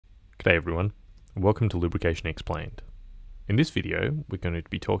G'day everyone, and welcome to Lubrication Explained. In this video, we're going to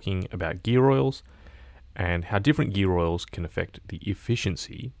be talking about gear oils and how different gear oils can affect the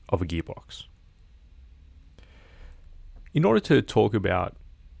efficiency of a gearbox. In order to talk about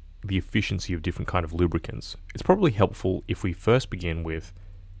the efficiency of different kind of lubricants, it's probably helpful if we first begin with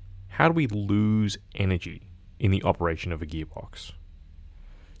how do we lose energy in the operation of a gearbox.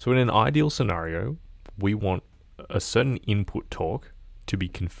 So in an ideal scenario, we want a certain input torque to be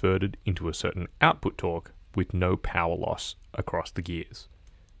converted into a certain output torque with no power loss across the gears.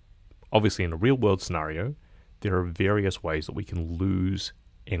 Obviously, in a real world scenario, there are various ways that we can lose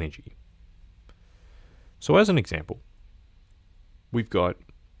energy. So as an example, we've got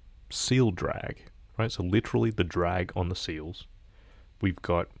seal drag, right? So literally the drag on the seals. We've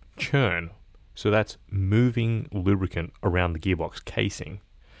got churn, so that's moving lubricant around the gearbox casing.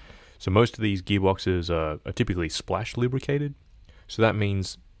 So most of these gearboxes are typically splash lubricated. So that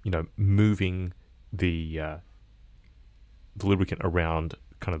means, moving the lubricant around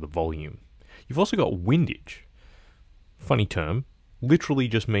kind of the volume. You've also got windage. Funny term. Literally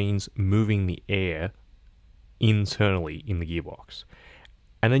just means moving the air internally in the gearbox.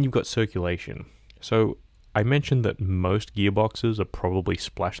 And then you've got circulation. So I mentioned that most gearboxes are probably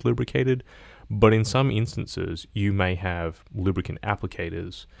splash lubricated, but in some instances you may have lubricant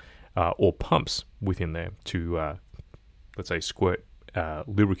applicators or pumps within there to let's say squirt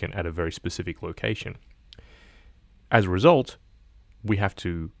lubricant at a very specific location. As a result, we have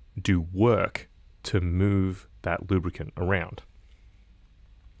to do work to move that lubricant around.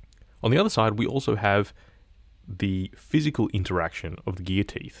 On the other side, we also have the physical interaction of the gear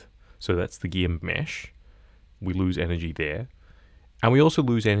teeth. So that's the gear mesh. We lose energy there. And we also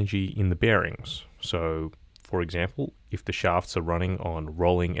lose energy in the bearings. So, for example, if the shafts are running on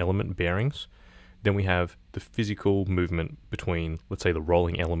rolling element bearings, then we have the physical movement between, let's say, the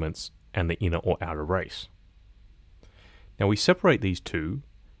rolling elements and the inner or outer race. Now we separate these two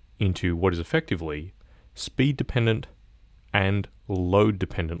into what is effectively speed-dependent and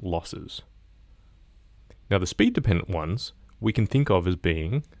load-dependent losses. Now the speed-dependent ones we can think of as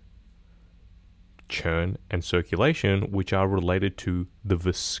being churn and circulation, which are related to the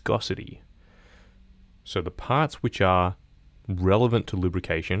viscosity. So the parts which are relevant to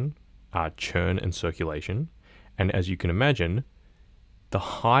lubrication are churn and circulation, and as you can imagine, the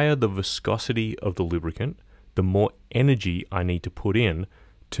higher the viscosity of the lubricant, the more energy I need to put in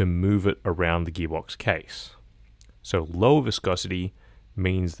to move it around the gearbox case. So lower viscosity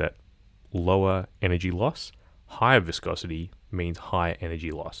means that lower energy loss, higher viscosity means higher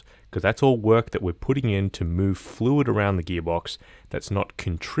energy loss, because that's all work that we're putting in to move fluid around the gearbox that's not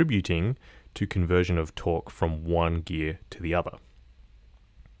contributing to conversion of torque from one gear to the other.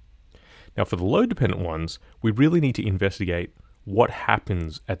 Now for the load-dependent ones, we really need to investigate what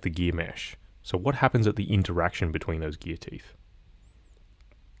happens at the gear mesh. So what happens at the interaction between those gear teeth?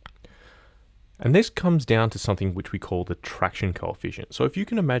 And this comes down to something which we call the traction coefficient. So if you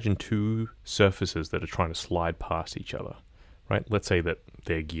can imagine two surfaces that are trying to slide past each other, right? Let's say that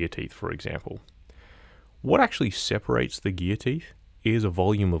they're gear teeth, for example. What actually separates the gear teeth is a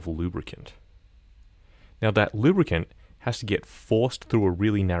volume of lubricant. Now that lubricant has to get forced through a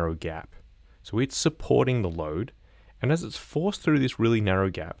really narrow gap. So it's supporting the load, and as it's forced through this really narrow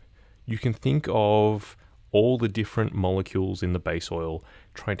gap, you can think of all the different molecules in the base oil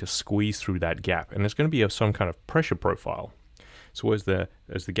trying to squeeze through that gap, and there's going to be some kind of pressure profile. So as the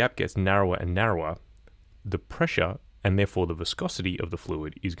gap gets narrower and narrower, the pressure and therefore the viscosity of the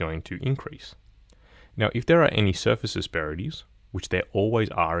fluid is going to increase. Now if there are any surface asperities, which there always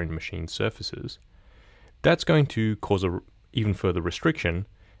are in machined surfaces, that's going to cause a even further restriction,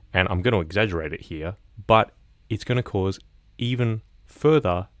 and I'm going to exaggerate it here, but it's going to cause even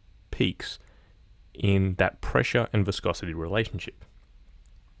further peaks in that pressure and viscosity relationship.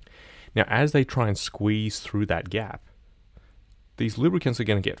 Now, as they try and squeeze through that gap, these lubricants are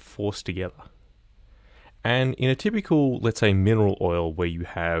going to get forced together. And in a typical, let's say, mineral oil where you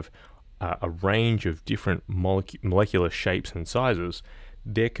have a range of different molecular shapes and sizes,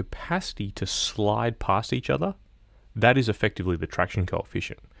 their capacity to slide past each other, that is effectively the traction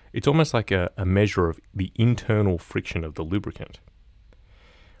coefficient. It's almost like a measure of the internal friction of the lubricant.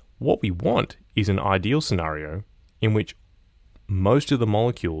 What we want is an ideal scenario in which most of the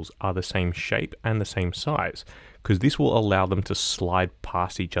molecules are the same shape and the same size, because this will allow them to slide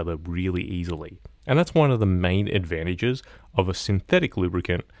past each other really easily. And that's one of the main advantages of a synthetic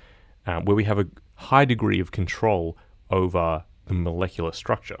lubricant, where we have a high degree of control over the molecular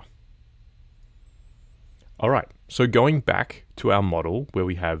structure. Alright, so going back to our model where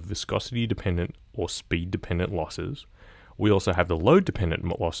we have viscosity dependent or speed dependent losses, We also have the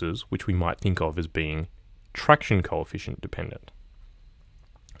load-dependent losses, which we might think of as being traction coefficient dependent.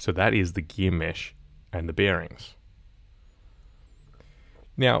 So that is the gear mesh and the bearings.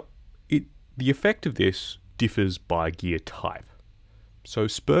 Now, the effect of this differs by gear type. So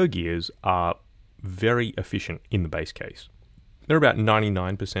Spur gears are very efficient in the base case. They're about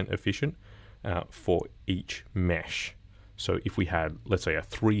 99% efficient for each mesh. So if we had, let's say, a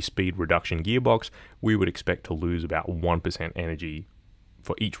 3-speed reduction gearbox, we would expect to lose about 1% energy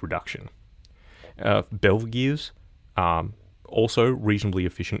for each reduction. Bevel gears are also reasonably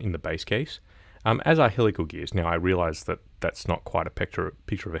efficient in the base case, as are helical gears. Now, I realize that that's not quite a picture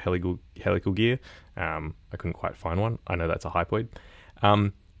of a helical gear. I couldn't quite find one. I know that's a hypoid.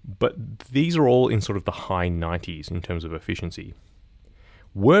 But these are all in sort of the high 90s in terms of efficiency.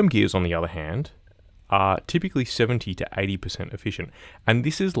 Worm gears, on the other hand, are typically 70 to 80% efficient. And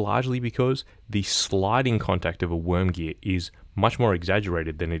this is largely because the sliding contact of a worm gear is much more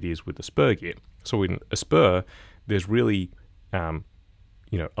exaggerated than it is with a spur gear. So in a spur, there's really a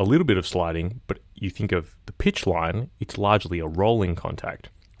little bit of sliding, but you think of the pitch line, it's largely a rolling contact.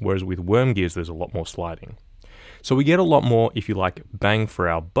 Whereas with worm gears, there's a lot more sliding. So we get a lot more, if you like, bang for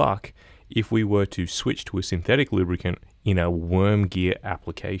our buck if we were to switch to a synthetic lubricant in a worm gear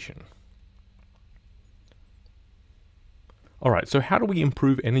application. Alright, so how do we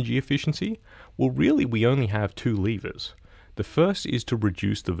improve energy efficiency? Well, really, we only have 2 levers. The first is to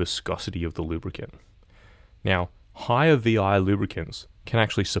reduce the viscosity of the lubricant. Now, higher VI lubricants can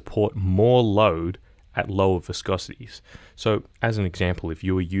actually support more load at lower viscosities. So, as an example, if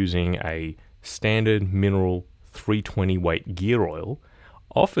you were using a standard mineral 320 weight gear oil,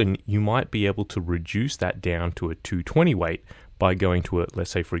 often you might be able to reduce that down to a 220 weight by going to let's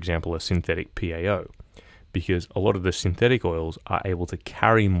say, for example, a synthetic PAO, because a lot of the synthetic oils are able to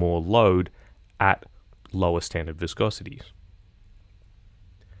carry more load at lower standard viscosities.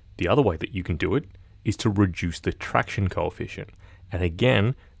 The other way that you can do it is to reduce the traction coefficient. And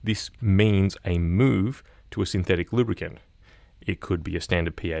again, this means a move to a synthetic lubricant. It could be a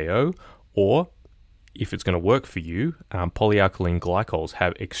standard PAO, or if it's going to work for you, polyalkylene glycols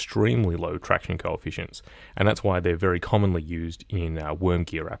have extremely low traction coefficients, and that's why they're very commonly used in worm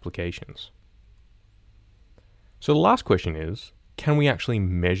gear applications. So the last question is, can we actually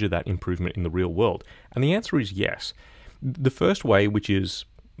measure that improvement in the real world? And the answer is yes. The first way, which is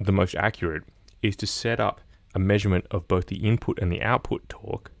the most accurate, is to set up a measurement of both the input and the output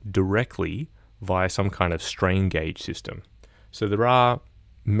torque directly via some kind of strain gauge system. So there are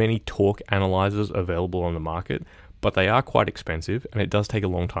many torque analyzers available on the market, but they are quite expensive and it does take a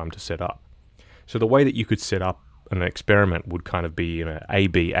long time to set up. So the way that you could set up an experiment would kind of be in an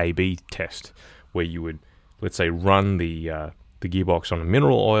A-B test, where you would, let's say, run the gearbox on a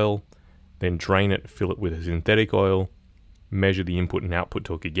mineral oil, then drain it, fill it with a synthetic oil, measure the input and output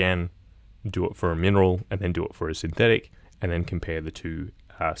torque again, do it for a mineral, and then do it for a synthetic, and then compare the two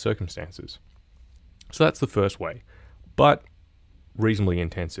circumstances. So that's the first way, but reasonably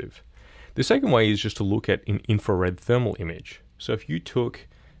intensive. The second way is just to look at an infrared thermal image. So if you took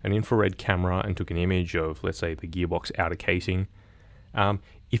an infrared camera and took an image of, let's say, the gearbox outer casing,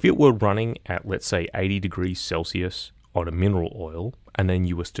 if it were running at, let's say, 80 degrees Celsius on a mineral oil, and then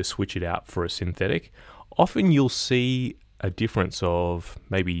you was to switch it out for a synthetic, often you'll see a difference of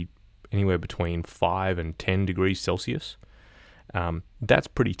maybe anywhere between 5 and 10 degrees Celsius. That's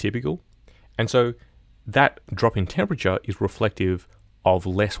pretty typical. And so that drop in temperature is reflective of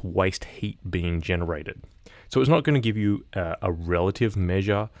less waste heat being generated. So it's not going to give you a relative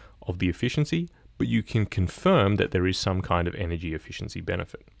measure of the efficiency, but you can confirm that there is some kind of energy efficiency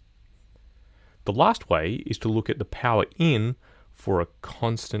benefit. The last way is to look at the power in for a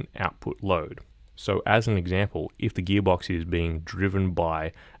constant output load. So as an example, if the gearbox is being driven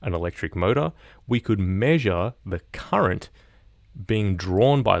by an electric motor, we could measure the current being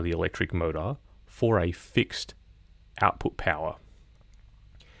drawn by the electric motor for a fixed output power.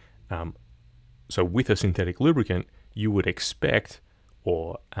 So with a synthetic lubricant, you would expect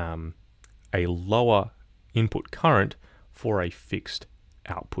a lower input current for a fixed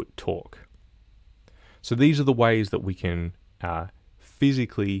output torque. So these are the ways that we can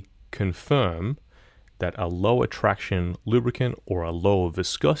physically confirm that a lower traction lubricant or a lower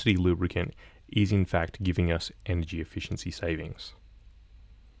viscosity lubricant is in fact giving us energy efficiency savings.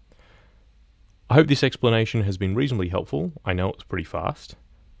 I hope this explanation has been reasonably helpful. I know it's pretty fast,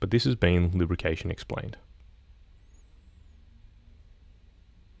 but this has been Lubrication Explained.